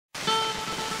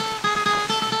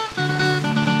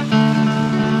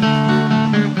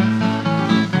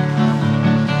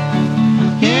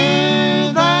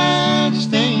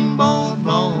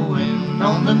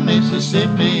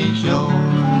Mississippi shore.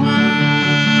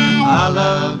 I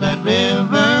love that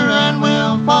river and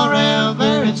will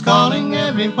forever. It's calling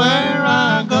everywhere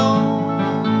I go.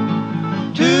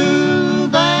 To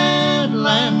that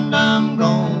land I'm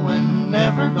going,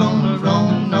 never gonna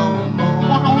roam no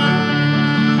more.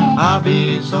 I'll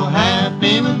be so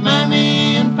happy with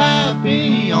Mammy and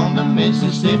Pappy on the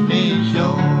Mississippi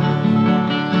shore.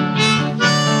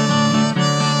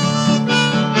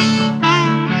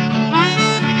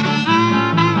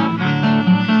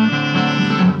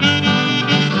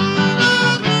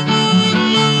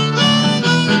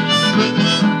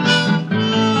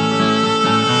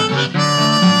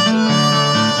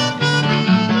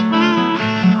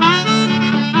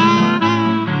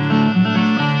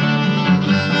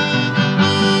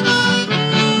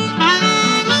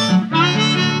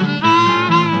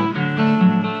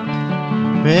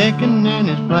 Pickaninny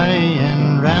is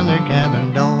playing round their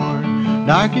cabin door,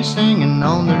 darkies singing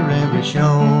on the river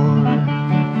shore.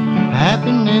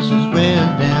 Happiness is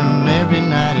with them every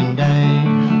night and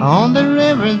day, on the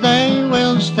river they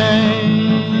will stay.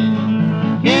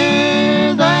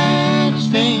 Hear that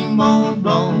steamboat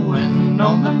blowing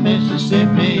on the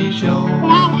Mississippi shore.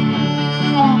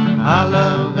 I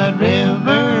love that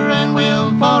river and will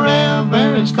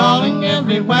forever. It's calling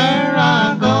everywhere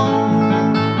I go.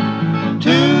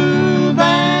 To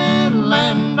that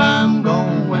land I'm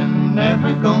going,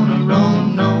 never gonna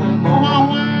roam no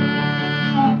more.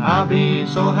 I'll be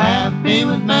so happy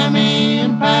with Mammy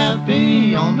and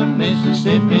Pappy on the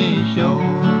Mississippi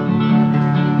shore.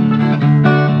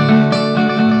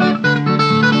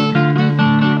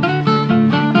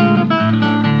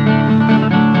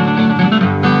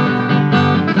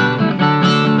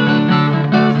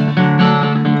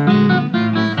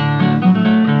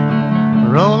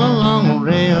 Roll along the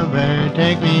river,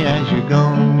 take me as you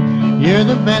go. You're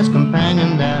the best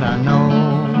companion that I know.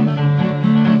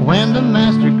 When the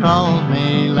master calls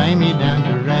me, lay me down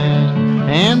to rest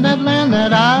in that land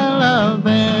that I love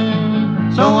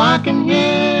best. So I can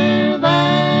hear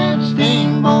that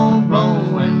steamboat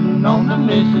blowing on the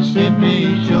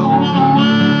Mississippi shore.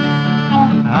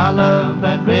 I love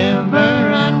that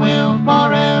river and will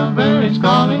forever. It's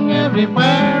calling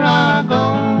everywhere I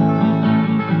go.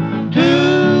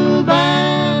 To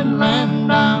that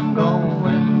land I'm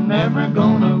going, never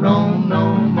gonna roam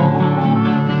no more.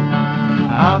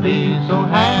 I'll be so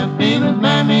happy with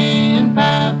Mammy